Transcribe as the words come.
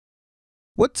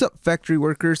What's up, factory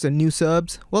workers and new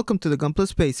subs? Welcome to the Gunpla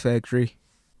Space Factory.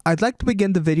 I'd like to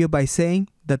begin the video by saying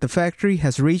that the factory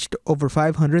has reached over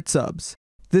 500 subs.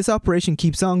 This operation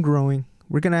keeps on growing.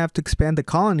 We're gonna have to expand the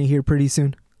colony here pretty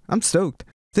soon. I'm stoked.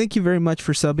 Thank you very much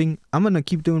for subbing. I'm gonna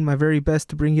keep doing my very best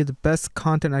to bring you the best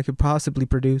content I could possibly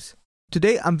produce.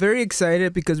 Today I'm very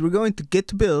excited because we're going to get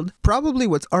to build probably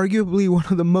what's arguably one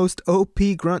of the most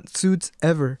OP grunt suits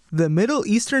ever. The Middle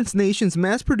Eastern nation's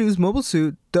mass-produced mobile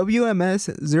suit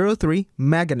WMS-03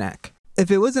 Maganac. If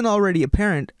it wasn't already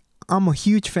apparent, I'm a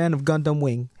huge fan of Gundam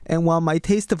Wing, and while my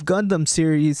taste of Gundam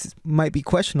series might be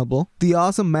questionable, the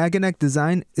awesome Maganac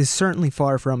design is certainly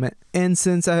far from it. And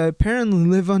since I apparently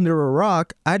live under a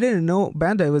rock, I didn't know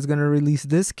Bandai was going to release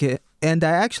this kit, and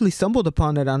I actually stumbled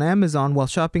upon it on Amazon while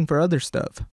shopping for other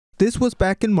stuff. This was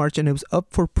back in March and it was up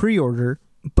for pre-order,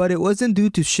 but it wasn't due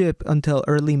to ship until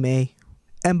early May.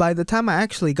 And by the time I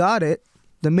actually got it,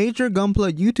 the major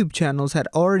Gunpla YouTube channels had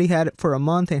already had it for a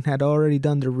month and had already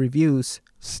done their reviews.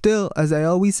 Still, as I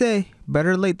always say,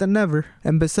 better late than never.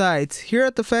 And besides, here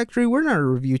at the factory, we're not a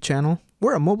review channel.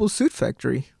 We're a mobile suit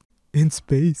factory. In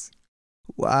space.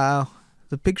 Wow.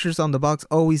 The pictures on the box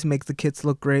always make the kits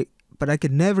look great, but I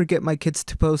could never get my kits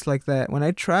to pose like that. When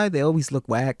I try, they always look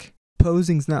whack.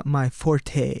 Posing's not my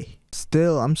forte.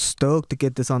 Still, I'm stoked to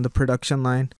get this on the production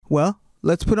line. Well,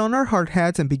 let's put on our hard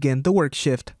hats and begin the work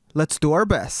shift. Let's do our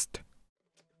best.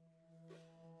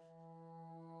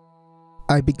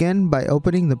 I begin by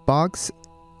opening the box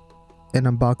and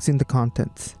unboxing the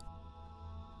contents.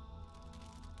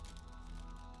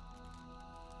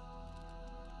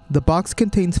 The box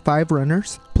contains 5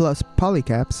 runners plus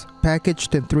polycaps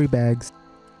packaged in 3 bags,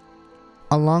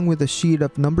 along with a sheet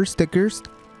of number stickers,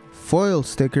 foil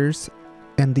stickers,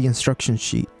 and the instruction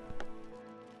sheet.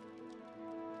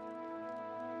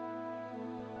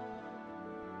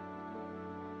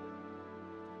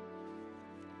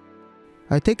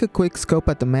 I take a quick scope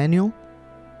at the manual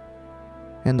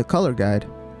and the color guide.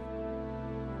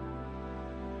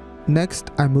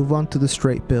 Next, I move on to the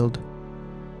straight build.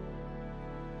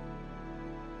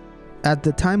 At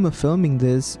the time of filming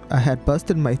this, I had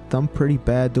busted my thumb pretty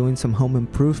bad doing some home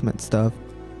improvement stuff.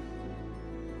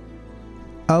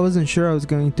 I wasn't sure I was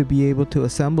going to be able to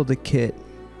assemble the kit.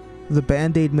 The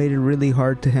Band-Aid made it really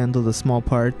hard to handle the small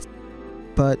parts,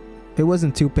 but it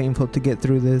wasn't too painful to get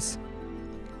through this.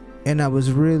 And I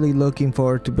was really looking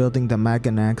forward to building the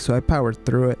Maganac, so I powered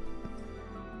through it.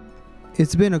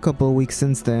 It's been a couple of weeks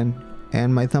since then,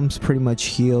 and my thumb's pretty much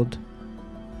healed,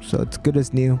 so it's good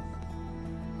as new.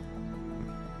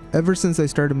 Ever since I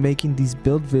started making these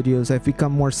build videos, I've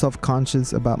become more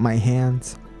self-conscious about my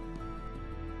hands.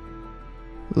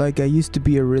 Like, I used to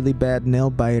be a really bad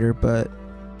nail biter, but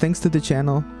thanks to the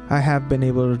channel, I have been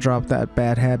able to drop that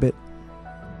bad habit.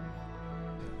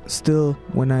 Still,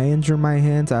 when I injure my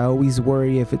hands, I always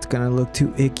worry if it's gonna look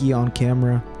too icky on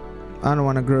camera. I don't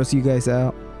want to gross you guys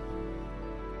out.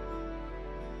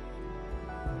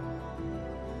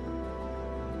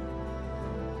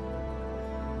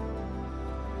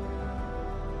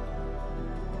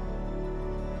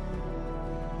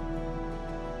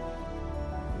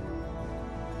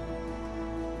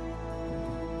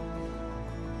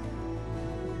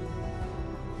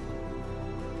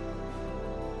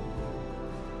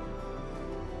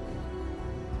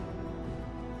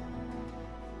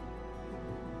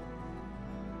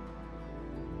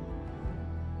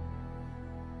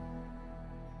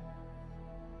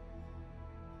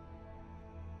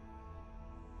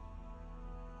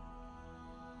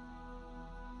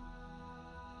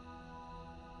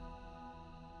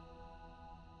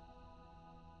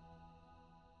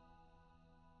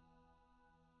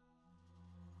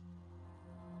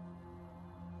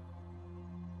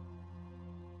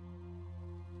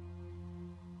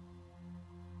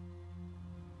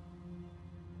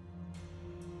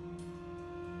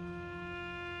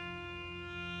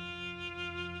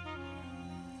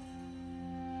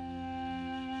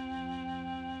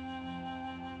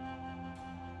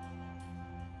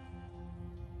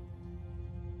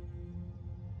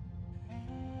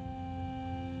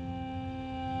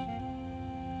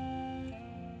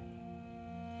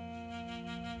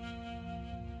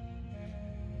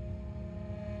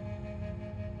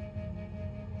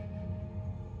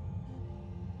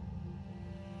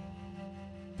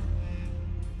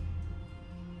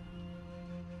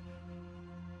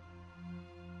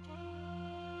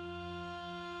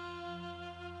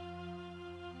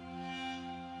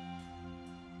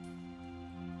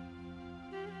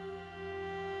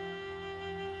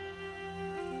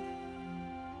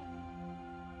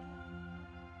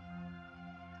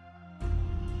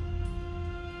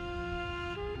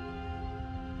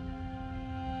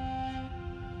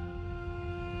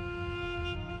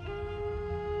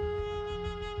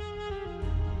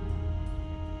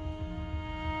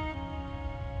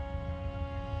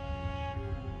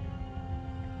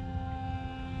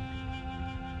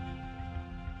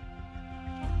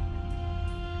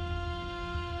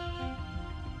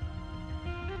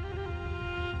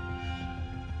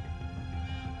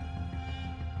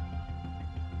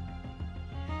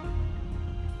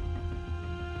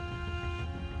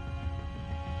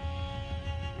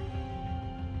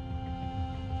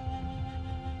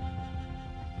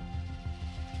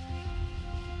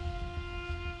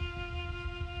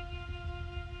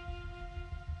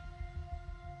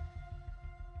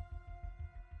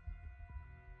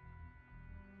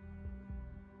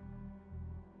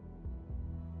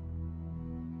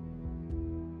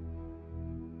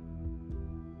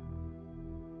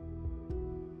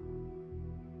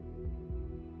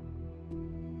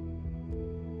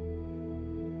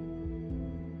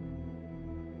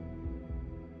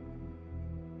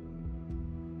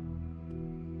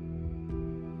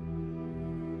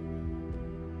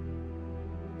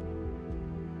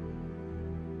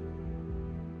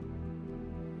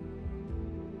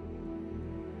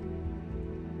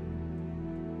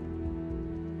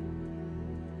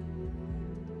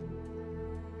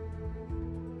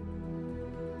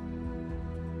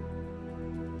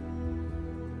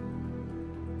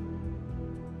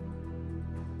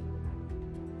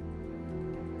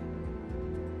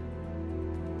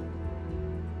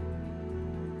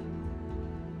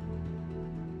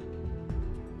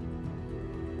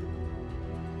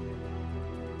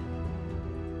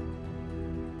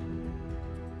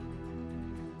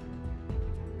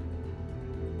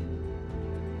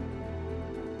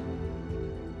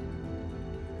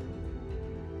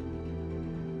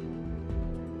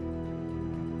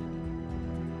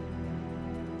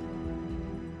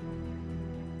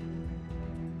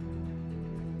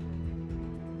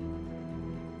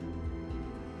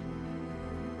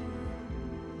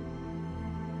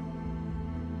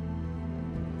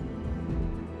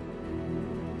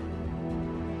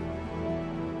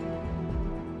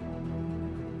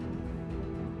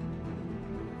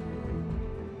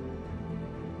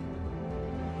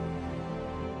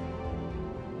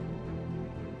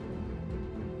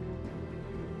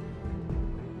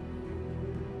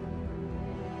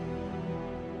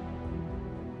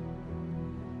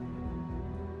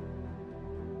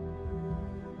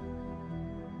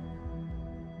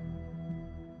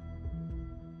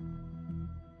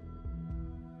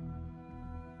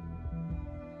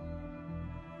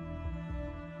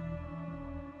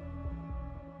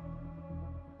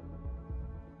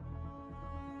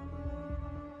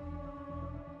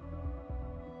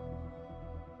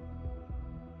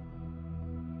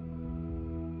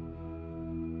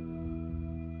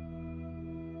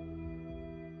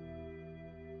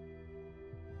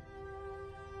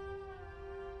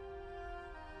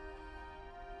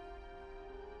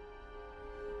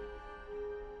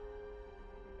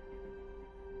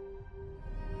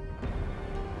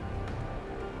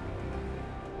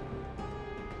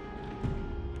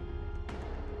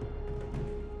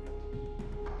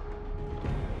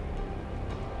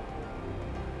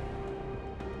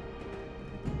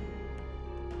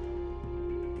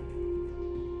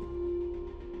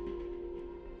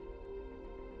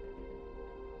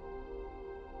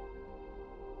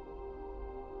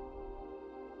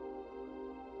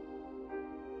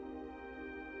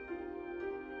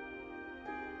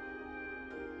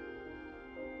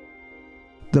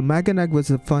 The Maganac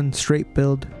was a fun straight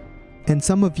build, and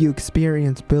some of you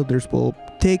experienced builders will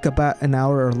take about an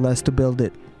hour or less to build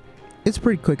it. It's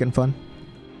pretty quick and fun.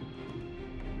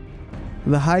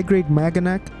 The high-grade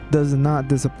Maganac does not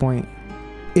disappoint.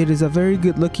 It is a very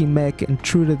good looking mech and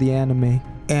true to the anime,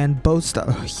 and boasts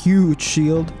a huge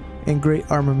shield and great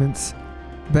armaments.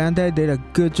 Bandai did a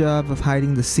good job of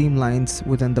hiding the seam lines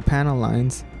within the panel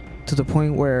lines, to the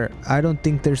point where I don't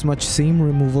think there's much seam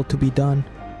removal to be done.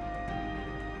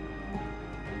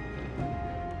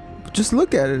 Just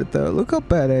look at it though, look how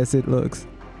badass it looks.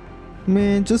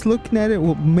 Man, just looking at it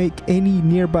will make any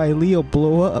nearby Leo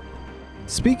blow up.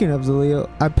 Speaking of the Leo,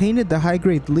 I painted the high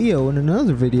grade Leo in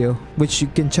another video, which you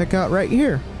can check out right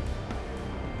here.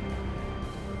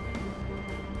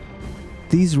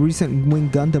 These recent Wing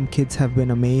Gundam kits have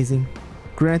been amazing.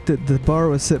 Granted, the bar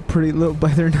was set pretty low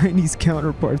by their 90s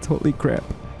counterparts, holy crap.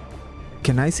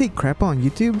 Can I say crap on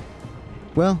YouTube?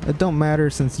 Well, it don't matter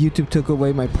since YouTube took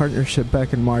away my partnership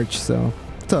back in March, so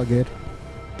it's all good.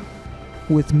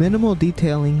 With minimal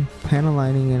detailing, panel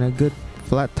lining, and a good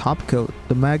flat top coat,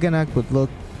 the Maganac would look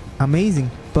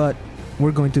amazing, but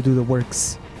we're going to do the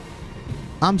works.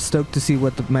 I'm stoked to see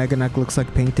what the Maganac looks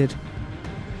like painted.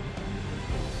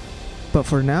 But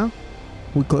for now,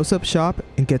 we close up shop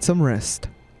and get some rest.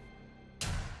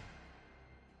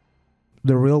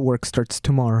 The real work starts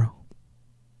tomorrow.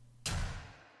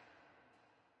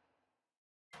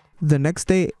 The next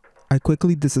day, I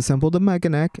quickly disassembled the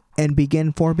Maganac and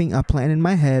began forming a plan in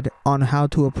my head on how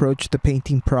to approach the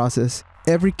painting process.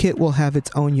 Every kit will have its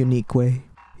own unique way.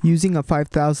 Using a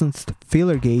 5,000th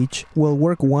feeler gauge will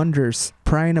work wonders,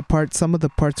 prying apart some of the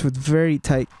parts with very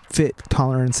tight fit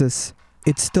tolerances.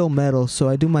 It's still metal, so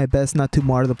I do my best not to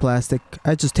mar the plastic.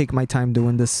 I just take my time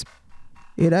doing this.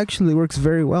 It actually works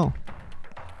very well.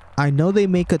 I know they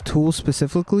make a tool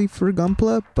specifically for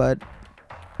Gunpla, but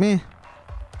meh.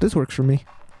 This works for me.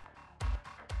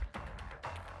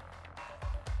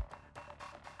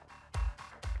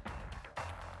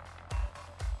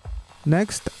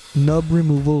 Next, nub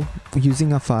removal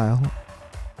using a file.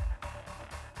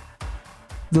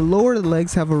 The lower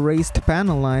legs have a raised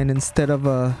panel line instead of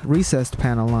a recessed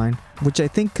panel line, which I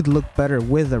think could look better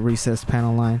with a recessed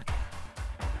panel line.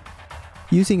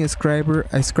 Using a scriber,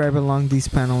 I scribe along these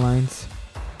panel lines.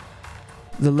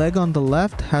 The leg on the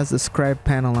left has a scribe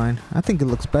panel line. I think it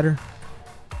looks better.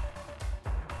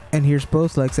 And here's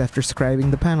both legs after scribing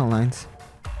the panel lines.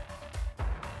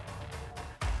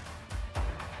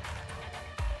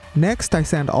 Next, I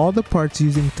sand all the parts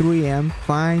using 3M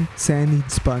fine sanding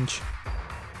sponge.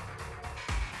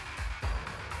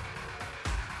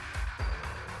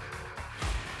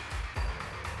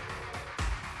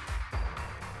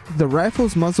 The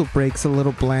rifle's muzzle brake's a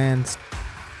little bland,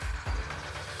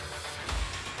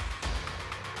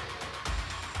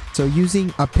 so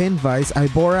using a pin vise, I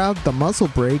bore out the muzzle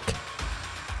brake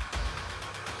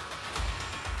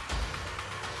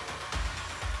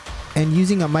and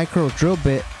using a micro drill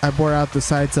bit, I bore out the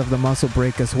sides of the muzzle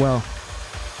brake as well.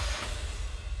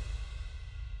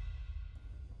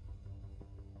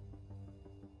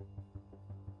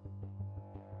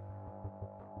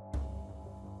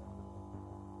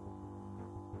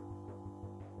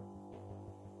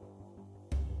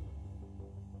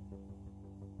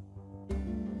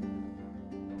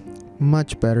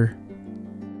 Much better.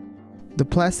 The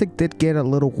plastic did get a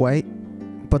little white,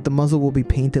 but the muzzle will be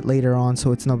painted later on,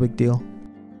 so it's no big deal.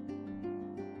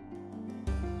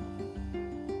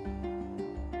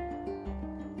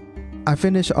 I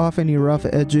finish off any rough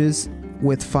edges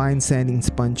with fine sanding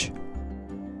sponge.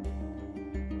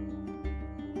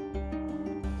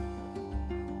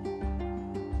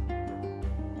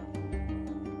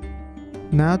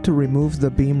 Now to remove the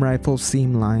beam rifle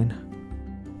seam line.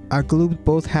 I glued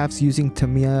both halves using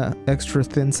Tamiya extra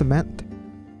thin cement,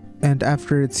 and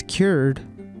after it's cured,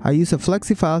 I use a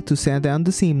flexi-file to sand down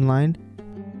the seam line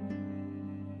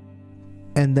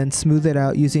and then smooth it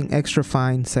out using extra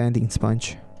fine sanding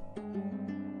sponge.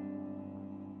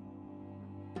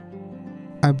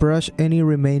 I brush any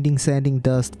remaining sanding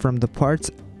dust from the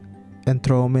parts and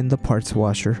throw them in the parts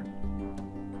washer.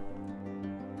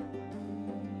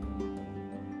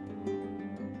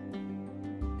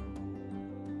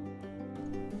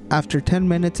 After 10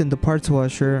 minutes in the parts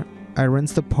washer, I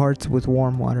rinse the parts with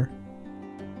warm water.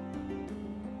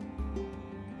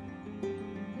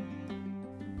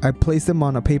 I place them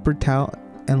on a paper towel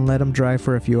and let them dry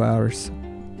for a few hours.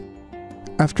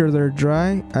 After they're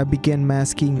dry, I begin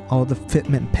masking all the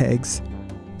fitment pegs.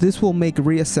 This will make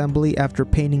reassembly after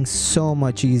painting so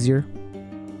much easier.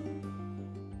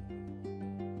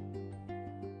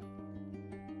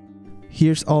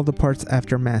 Here's all the parts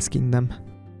after masking them.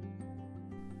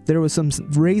 There was some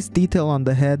raised detail on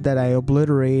the head that I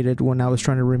obliterated when I was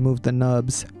trying to remove the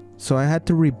nubs, so I had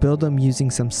to rebuild them using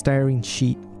some styrene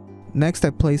sheet. Next,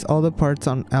 I placed all the parts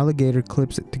on alligator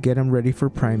clips to get them ready for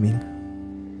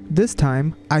priming. This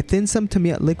time, I thinned some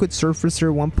Tamiya liquid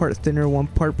surfacer 1 part thinner 1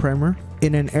 part primer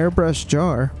in an airbrush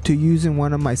jar to use in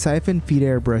one of my siphon feed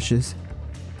airbrushes.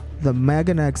 The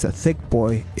Maganac's a thick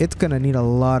boy, it's gonna need a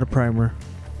lot of primer,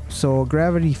 so a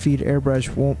gravity feed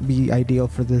airbrush won't be ideal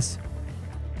for this.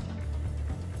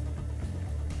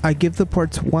 I give the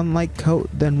parts one light coat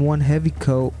then one heavy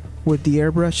coat with the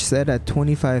airbrush set at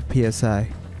 25 psi.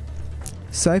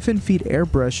 Siphon feed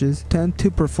airbrushes tend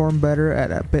to perform better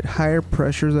at a bit higher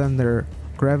pressure than their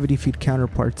gravity feed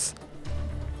counterparts,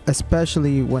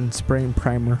 especially when spraying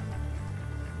primer.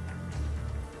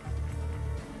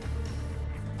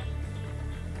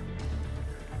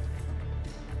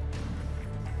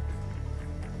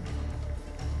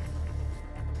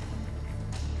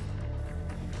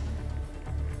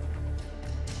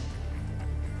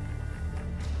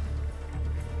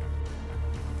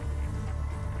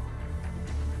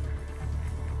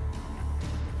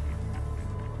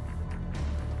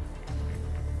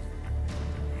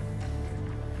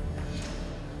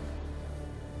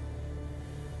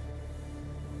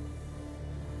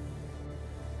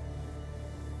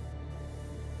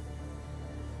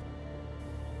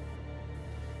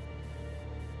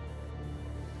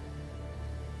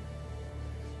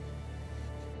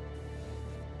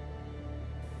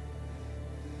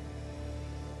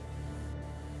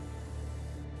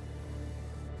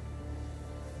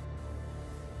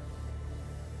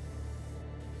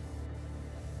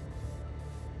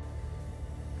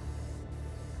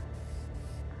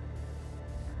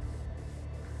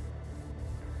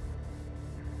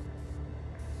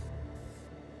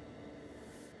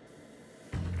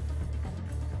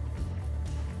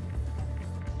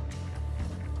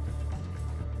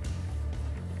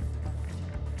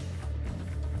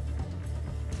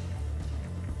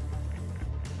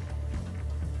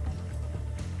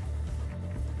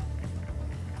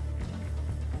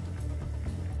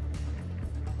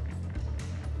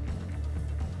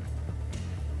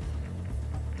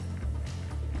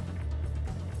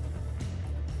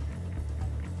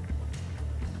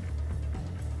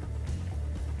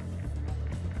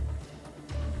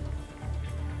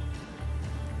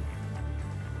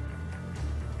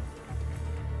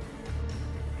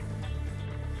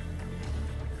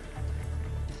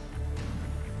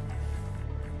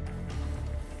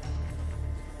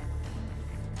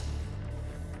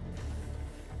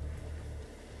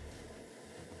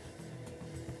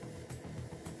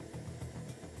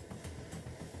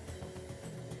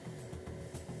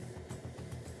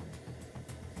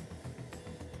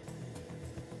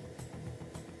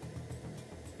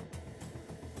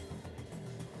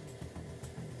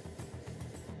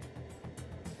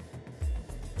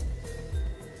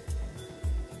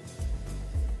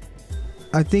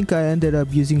 I think I ended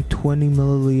up using 20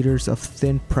 milliliters of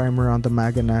thin primer on the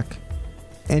Maganac,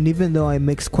 and even though I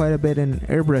mixed quite a bit in an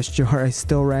airbrush jar, I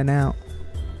still ran out.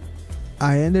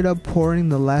 I ended up pouring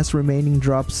the last remaining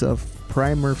drops of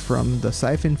primer from the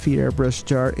siphon feed airbrush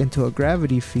jar into a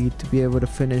gravity feed to be able to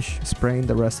finish spraying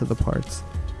the rest of the parts.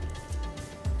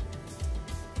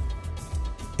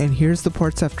 And here's the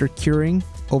parts after curing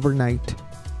overnight.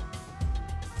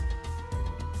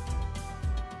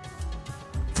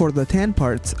 For the tan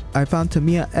parts, I found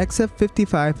Tamiya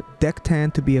XF55 Deck Tan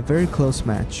to be a very close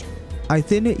match. I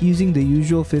thinned it using the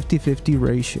usual 50-50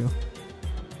 ratio.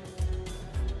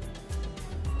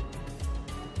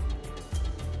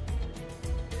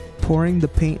 Pouring the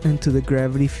paint into the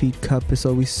gravity feed cup is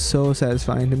always so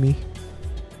satisfying to me.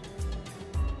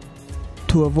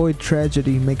 To avoid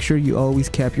tragedy, make sure you always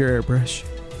cap your airbrush.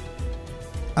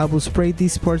 I will spray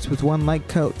these parts with one light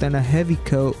coat then a heavy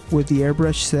coat with the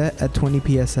airbrush set at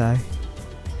 20 psi.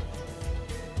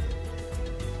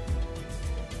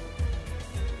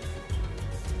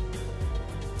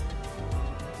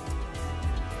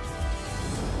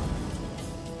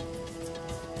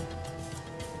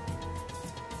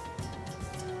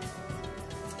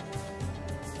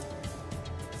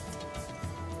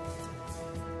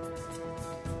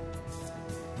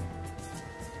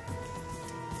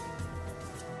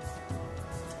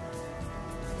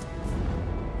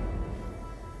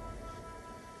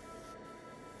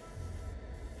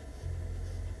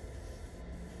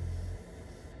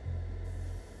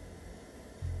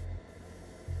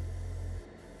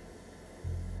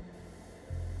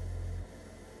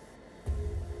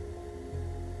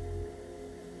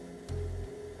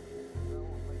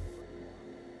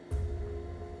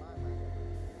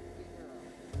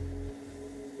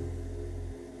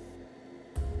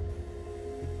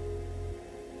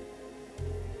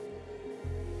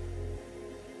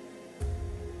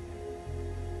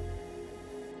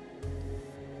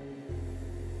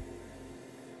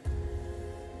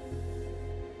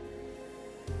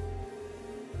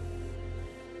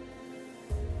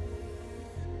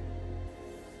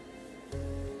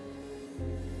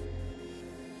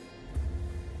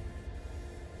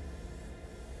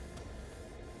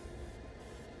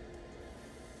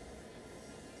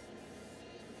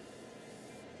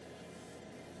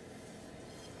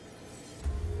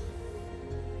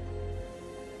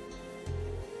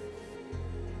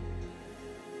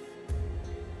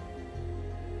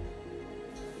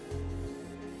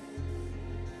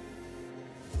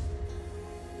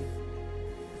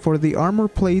 For the armor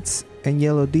plates and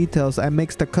yellow details, I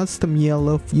mixed a custom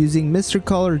yellow using Mr.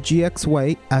 Color GX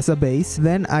White as a base.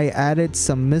 Then I added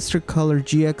some Mr. Color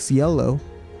GX Yellow,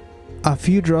 a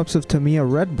few drops of Tamiya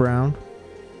Red Brown,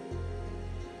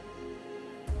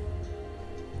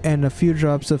 and a few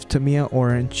drops of Tamiya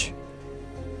Orange.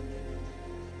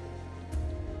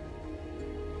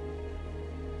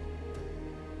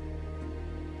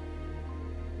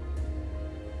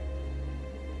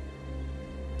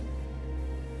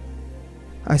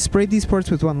 I sprayed these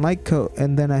parts with one light coat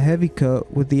and then a heavy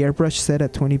coat with the airbrush set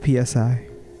at 20 psi.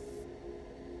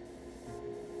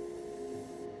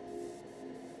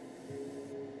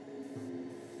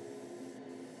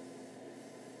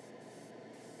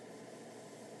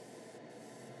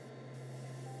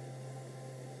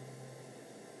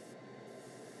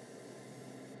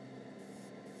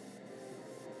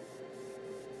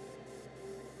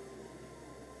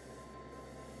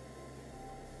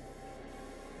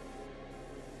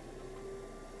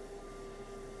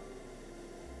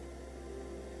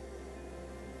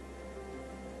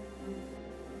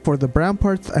 For the brown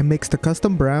parts, I mixed a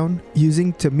custom brown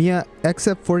using Tamiya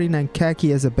XF49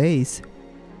 Khaki as a base,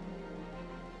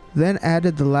 then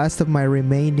added the last of my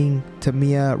remaining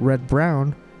Tamiya Red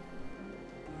Brown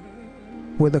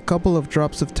with a couple of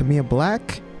drops of Tamiya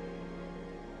Black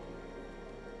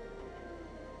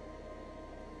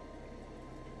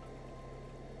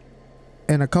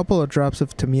and a couple of drops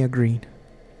of Tamiya Green.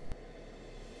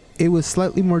 It was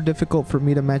slightly more difficult for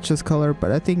me to match this color,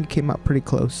 but I think it came out pretty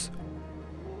close.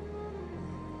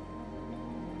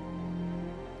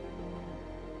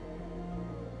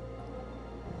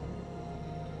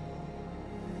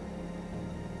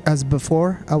 As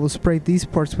before, I will spray these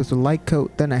parts with a light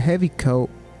coat, then a heavy coat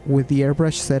with the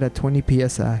airbrush set at 20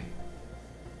 psi.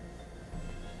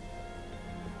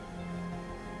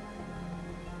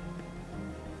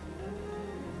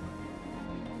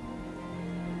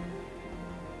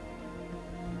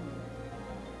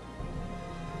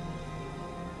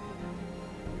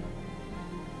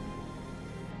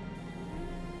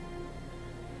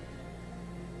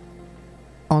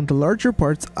 On the larger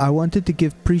parts, I wanted to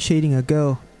give pre-shading a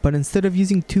go, but instead of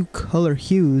using two color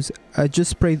hues, I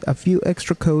just sprayed a few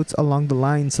extra coats along the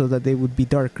line so that they would be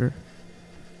darker.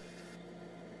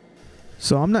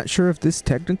 So I'm not sure if this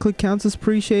technically counts as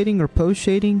pre-shading or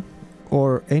post-shading,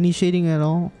 or any shading at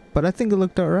all, but I think it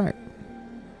looked alright.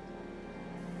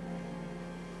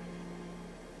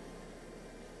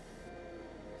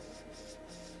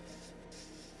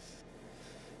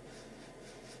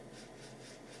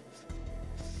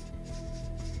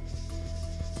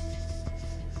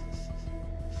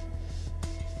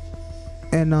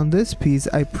 And on this piece,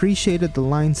 I pre-shaded the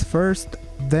lines first,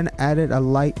 then added a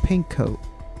light paint coat.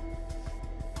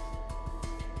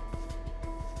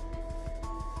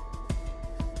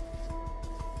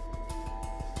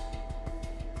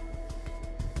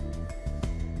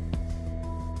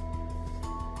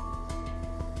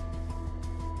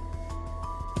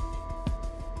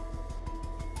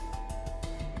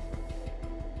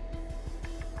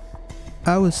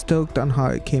 I was stoked on how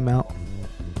it came out.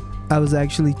 I was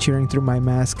actually cheering through my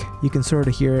mask, you can sort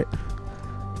of hear it.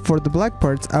 For the black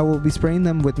parts, I will be spraying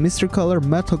them with Mr. Color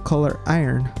Metal Color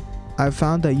Iron. I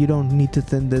found that you don't need to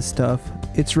thin this stuff,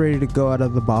 it's ready to go out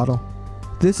of the bottle.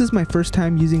 This is my first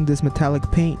time using this metallic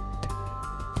paint,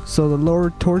 so the lower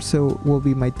torso will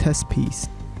be my test piece.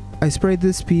 I sprayed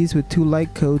this piece with two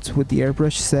light coats with the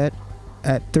airbrush set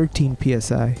at 13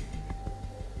 psi.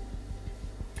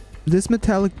 This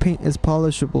metallic paint is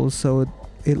polishable, so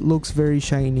it looks very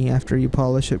shiny after you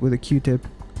polish it with a Q-tip.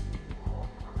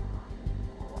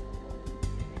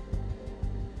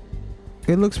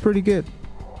 It looks pretty good.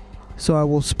 So I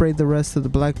will spray the rest of the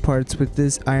black parts with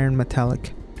this iron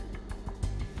metallic.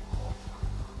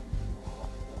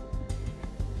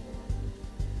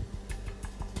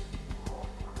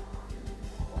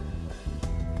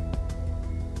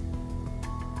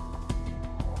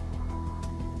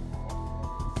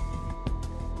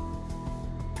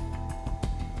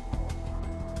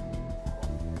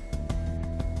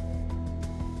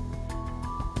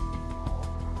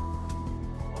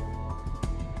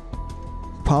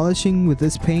 Polishing with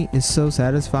this paint is so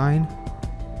satisfying,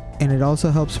 and it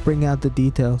also helps bring out the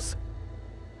details.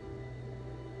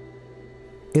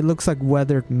 It looks like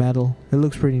weathered metal. It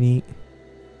looks pretty neat.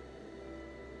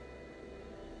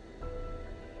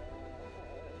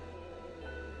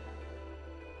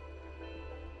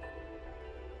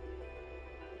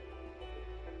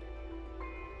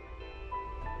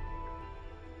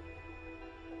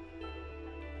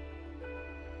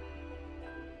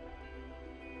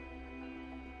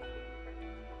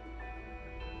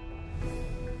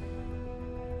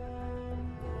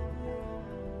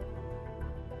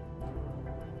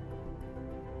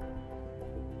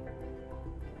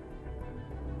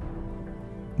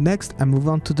 Next, I move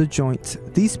on to the joints.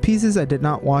 These pieces I did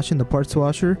not wash in the parts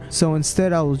washer, so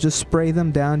instead I will just spray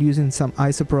them down using some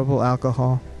isopropyl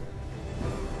alcohol.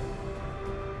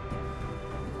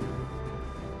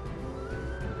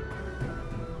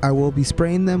 I will be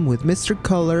spraying them with Mr.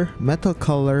 Color, Metal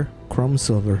Color, Chrome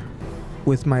Silver,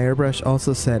 with my airbrush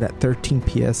also set at 13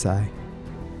 psi.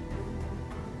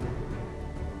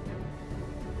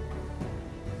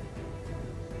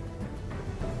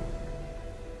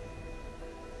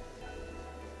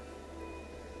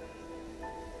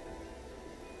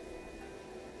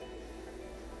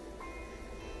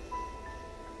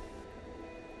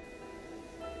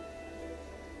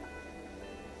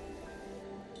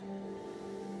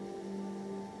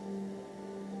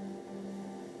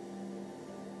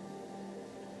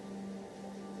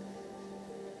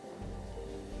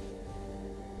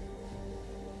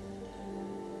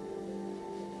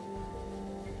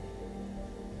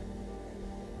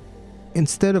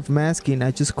 Instead of masking,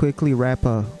 I just quickly wrap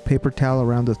a paper towel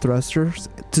around the thrusters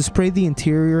to spray the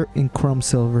interior in Chrome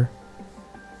Silver.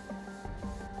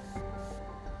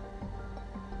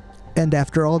 And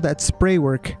after all that spray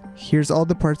work, here's all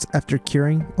the parts after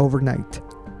curing overnight.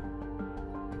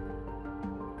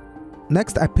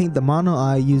 Next, I paint the mono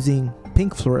eye using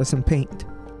pink fluorescent paint.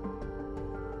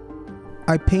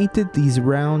 I painted these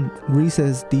round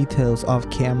recessed details off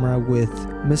camera with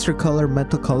Mr. Color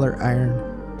Metal Color iron.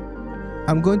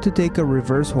 I'm going to take a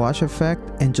reverse wash effect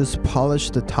and just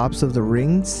polish the tops of the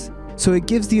rings so it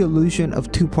gives the illusion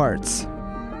of two parts.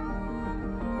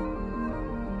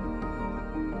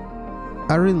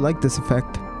 I really like this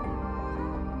effect.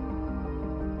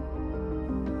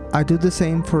 I do the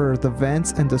same for the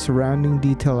vents and the surrounding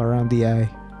detail around the eye.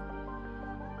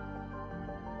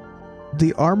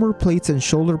 The armor plates and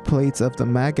shoulder plates of the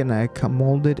Maganac come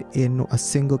molded in a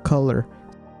single color.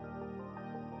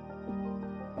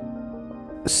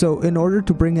 So in order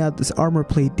to bring out this armor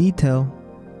plate detail,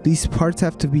 these parts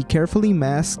have to be carefully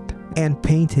masked and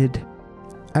painted.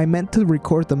 I meant to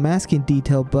record the masking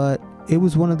detail, but it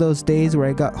was one of those days where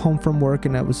I got home from work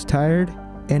and I was tired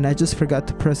and I just forgot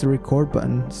to press the record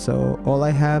button, so all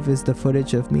I have is the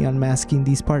footage of me unmasking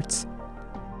these parts.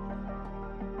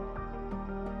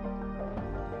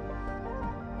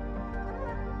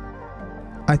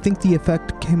 I think the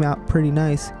effect came out pretty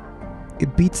nice.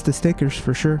 It beats the stickers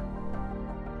for sure.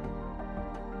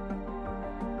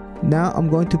 Now I'm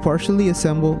going to partially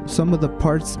assemble some of the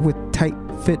parts with tight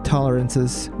fit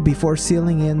tolerances before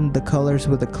sealing in the colors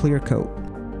with a clear coat.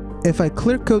 If I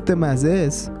clear coat them as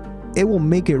is, it will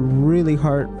make it really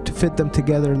hard to fit them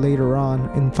together later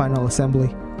on in final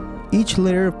assembly. Each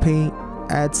layer of paint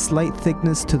adds slight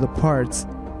thickness to the parts,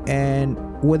 and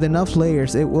with enough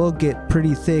layers it will get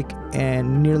pretty thick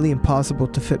and nearly impossible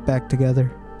to fit back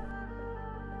together.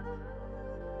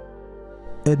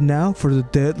 And now for the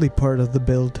deadly part of the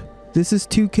build. This is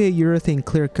 2K urethane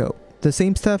clear coat, the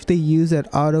same stuff they use at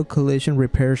auto collision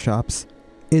repair shops.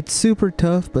 It's super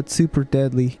tough but super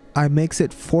deadly. I mix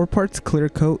it 4 parts clear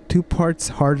coat, 2 parts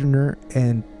hardener,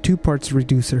 and 2 parts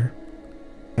reducer.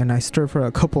 And I stir for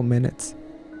a couple minutes.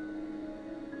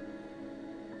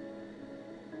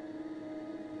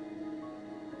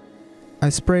 I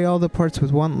spray all the parts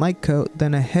with one light coat,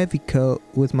 then a heavy coat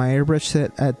with my airbrush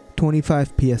set at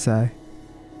 25 psi.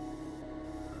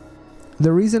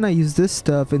 The reason I use this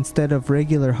stuff instead of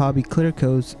regular hobby clear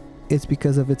coats is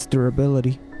because of its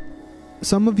durability.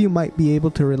 Some of you might be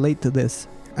able to relate to this.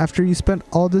 After you spend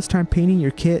all this time painting your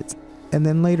kits and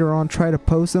then later on try to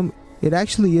pose them, it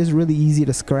actually is really easy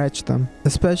to scratch them,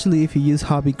 especially if you use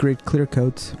hobby grade clear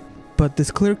coats. But this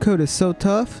clear coat is so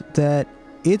tough that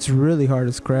it's really hard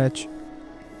to scratch.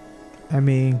 I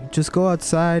mean, just go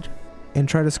outside and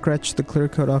try to scratch the clear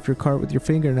coat off your car with your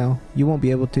fingernail. You won't be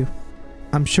able to.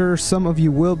 I'm sure some of you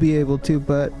will be able to,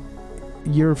 but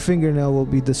your fingernail will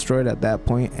be destroyed at that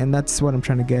point, and that's what I'm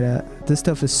trying to get at. This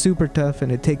stuff is super tough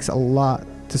and it takes a lot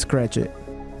to scratch it.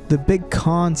 The big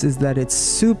cons is that it's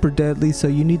super deadly, so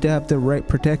you need to have the right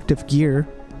protective gear.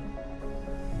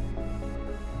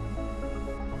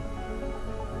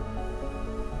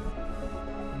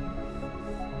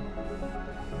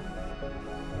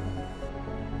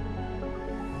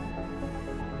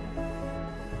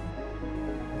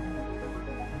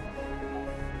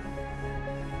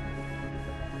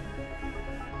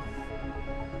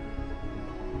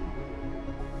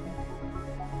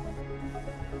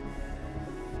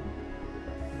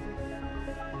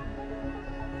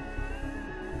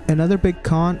 Another big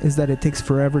con is that it takes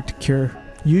forever to cure,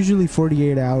 usually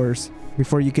 48 hours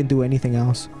before you can do anything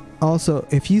else. Also,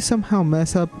 if you somehow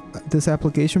mess up this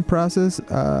application process,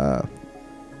 I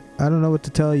don't know what to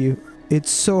tell you. It's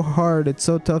so hard, it's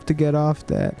so tough to get off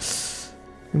that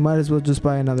you might as well just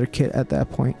buy another kit at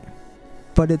that point.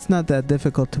 But it's not that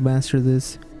difficult to master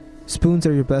this. Spoons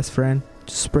are your best friend.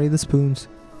 Just spray the spoons.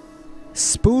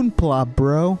 Spoon plop,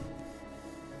 bro.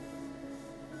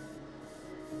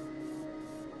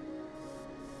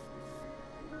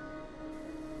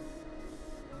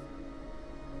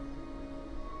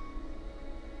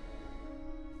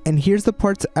 And here's the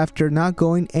parts after not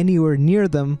going anywhere near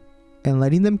them and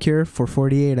letting them cure for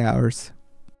 48 hours.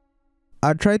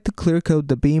 I tried to clear coat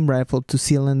the beam rifle to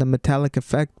seal in the metallic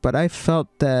effect, but I felt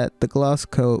that the gloss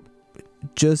coat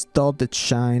just dulled its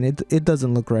shine. It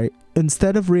doesn't look right.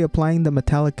 Instead of reapplying the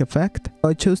metallic effect,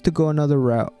 I chose to go another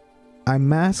route. I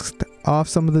masked off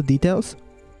some of the details.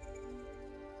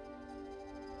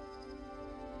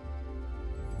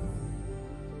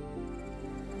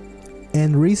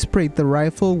 And resprayed the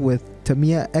rifle with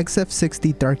Tamiya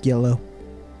XF60 dark yellow.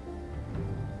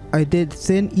 I did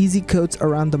thin easy coats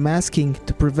around the masking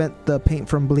to prevent the paint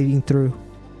from bleeding through.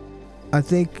 I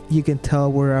think you can tell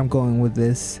where I'm going with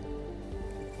this.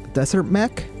 Desert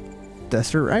mech,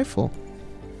 desert rifle.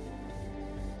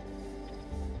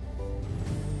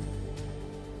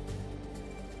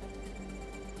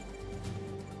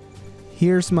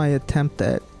 Here's my attempt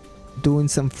at doing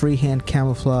some freehand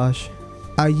camouflage.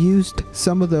 I used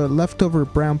some of the leftover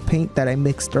brown paint that I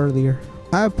mixed earlier.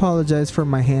 I apologize for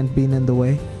my hand being in the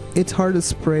way. It's hard to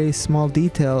spray small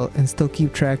detail and still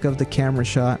keep track of the camera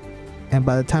shot, and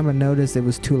by the time I noticed, it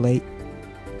was too late.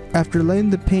 After letting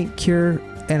the paint cure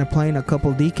and applying a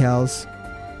couple decals,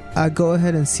 I go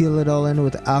ahead and seal it all in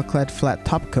with Alclad flat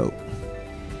top coat.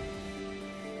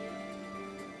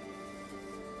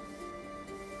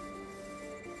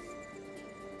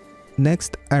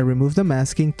 Next, I remove the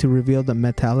masking to reveal the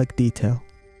metallic detail.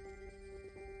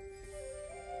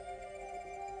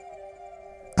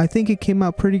 I think it came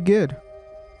out pretty good.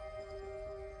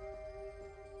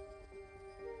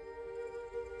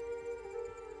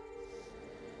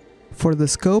 For the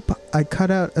scope, I cut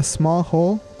out a small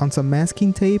hole on some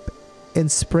masking tape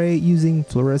and spray using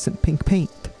fluorescent pink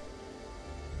paint.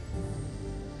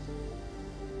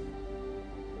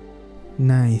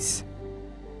 Nice.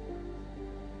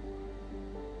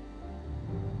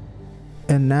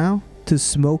 And now to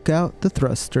smoke out the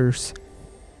thrusters.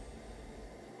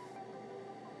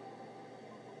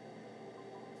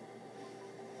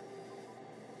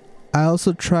 I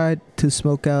also tried to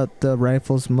smoke out the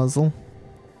rifle's muzzle,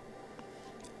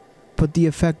 but the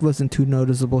effect wasn't too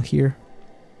noticeable here.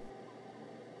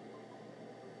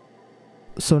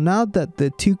 So now that the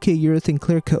 2K urethane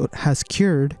clear coat has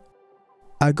cured,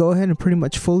 I go ahead and pretty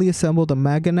much fully assemble the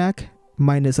Maganac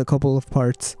minus a couple of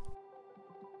parts.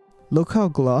 Look how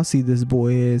glossy this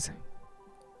boy is.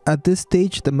 At this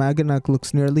stage the Maganac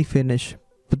looks nearly finished,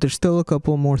 but there's still a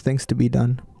couple more things to be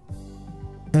done.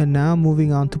 And now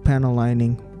moving on to panel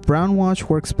lining. Brown wash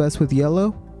works best with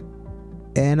yellow,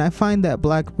 and I find that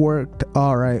black worked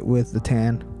alright with the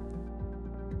tan.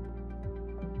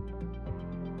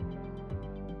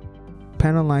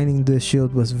 Panel lining this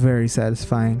shield was very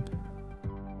satisfying.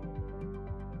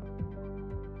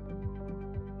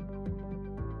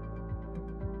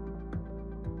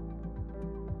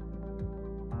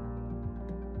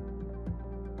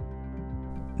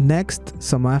 Next,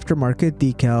 some aftermarket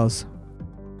decals.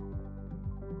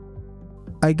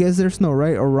 I guess there's no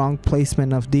right or wrong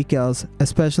placement of decals,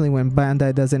 especially when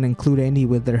Bandai doesn't include any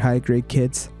with their high grade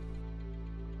kits.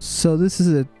 So this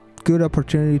is a good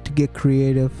opportunity to get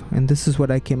creative, and this is what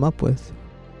I came up with.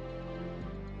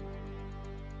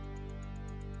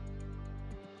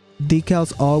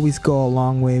 Decals always go a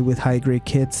long way with high grade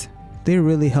kits. They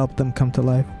really help them come to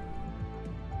life.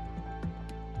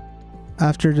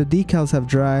 After the decals have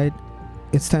dried,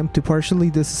 it's time to partially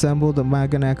disassemble the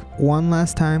Maganac one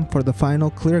last time for the final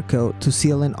clear coat to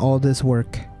seal in all this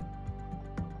work.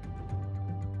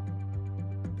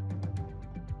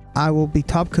 I will be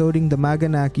top coating the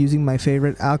Maganac using my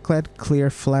favorite Alclad clear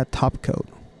flat top coat.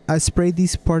 I sprayed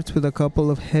these parts with a couple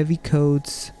of heavy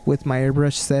coats with my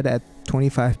airbrush set at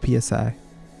 25 psi.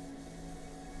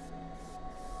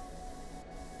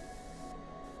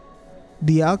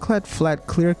 The Alclad flat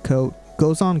clear coat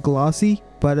goes on glossy,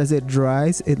 but as it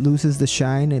dries, it loses the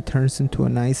shine and turns into a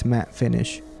nice matte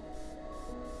finish.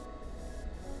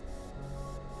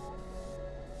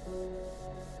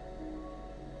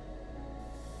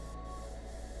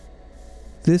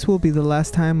 This will be the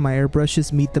last time my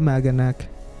airbrushes meet the Maganac.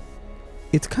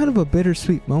 It's kind of a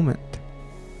bittersweet moment.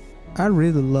 I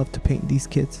really love to paint these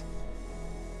kits,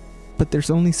 but there's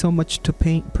only so much to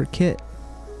paint per kit.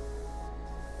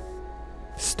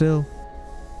 Still,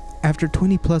 after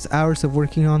 20 plus hours of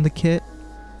working on the kit,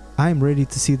 I am ready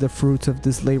to see the fruits of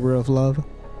this labor of love.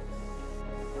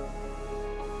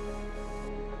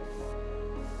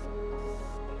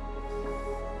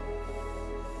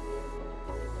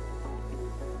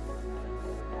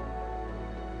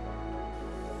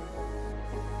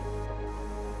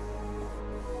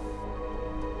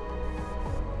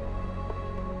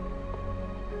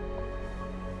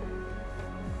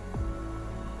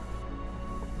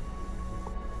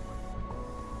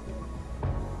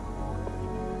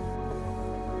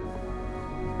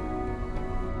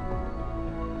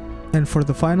 And for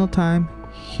the final time,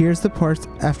 here's the parts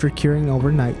after curing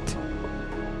overnight.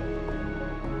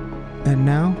 And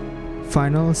now,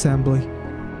 final assembly.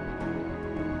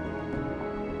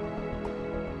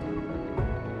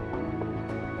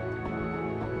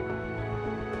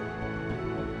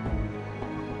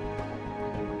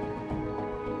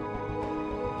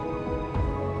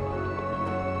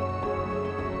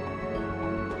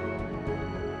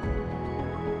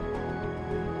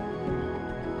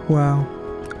 Wow.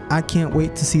 I can't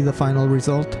wait to see the final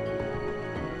result.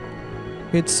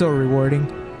 It's so rewarding.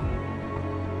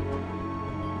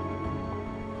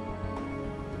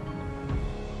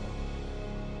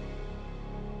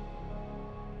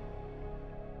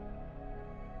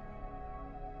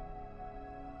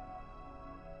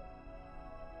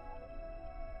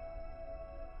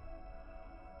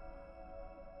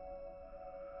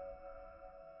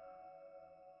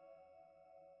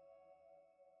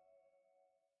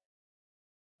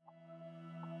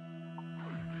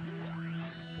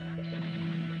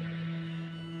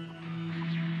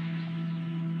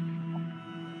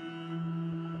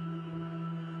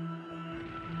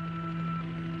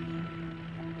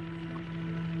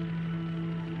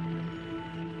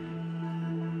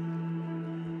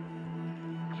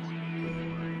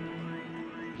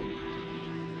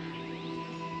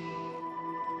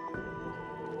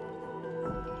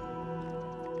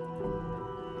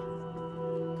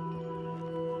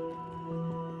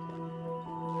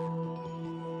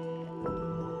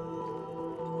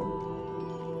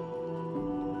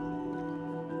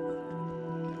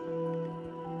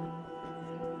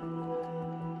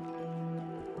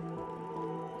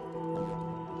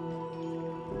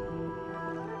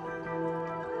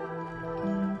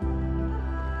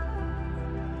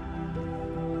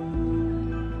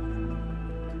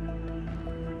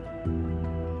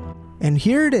 And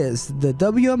here it is, the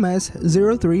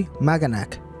WMS-03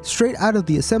 Maganac, straight out of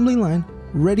the assembly line,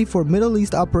 ready for Middle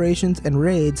East operations and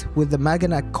raids with the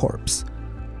Maganac Corps.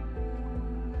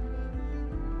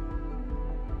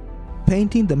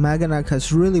 Painting the Maganac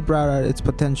has really brought out its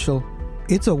potential.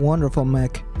 It's a wonderful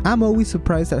mech. I'm always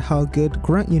surprised at how good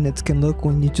grunt units can look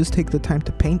when you just take the time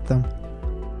to paint them.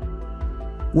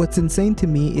 What's insane to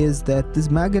me is that this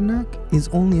Maganac is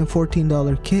only a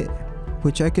 $14 kit,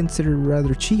 which I consider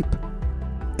rather cheap.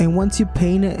 And once you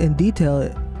paint it and detail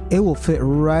it, it will fit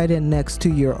right in next to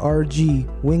your RG,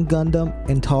 Wing Gundam,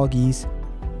 and Toggies.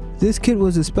 This kit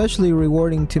was especially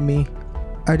rewarding to me.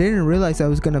 I didn't realize I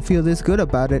was gonna feel this good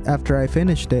about it after I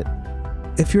finished it.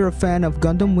 If you're a fan of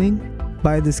Gundam Wing,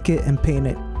 buy this kit and paint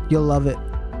it. You'll love it.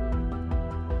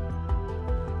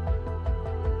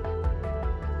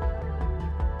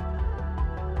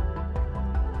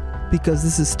 Because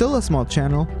this is still a small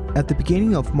channel, at the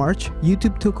beginning of March,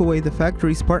 YouTube took away the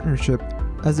factory's partnership.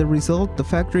 As a result, the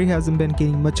factory hasn't been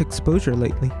getting much exposure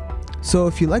lately. So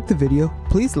if you liked the video,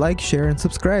 please like, share, and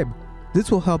subscribe. This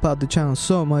will help out the channel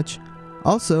so much.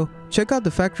 Also, check out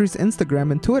the factory's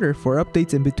Instagram and Twitter for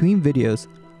updates in between videos.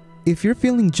 If you're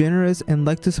feeling generous and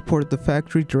like to support the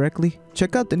factory directly,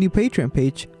 check out the new Patreon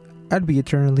page. I'd be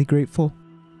eternally grateful.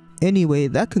 Anyway,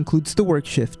 that concludes the work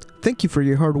shift. Thank you for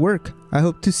your hard work. I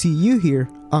hope to see you here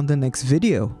on the next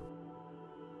video.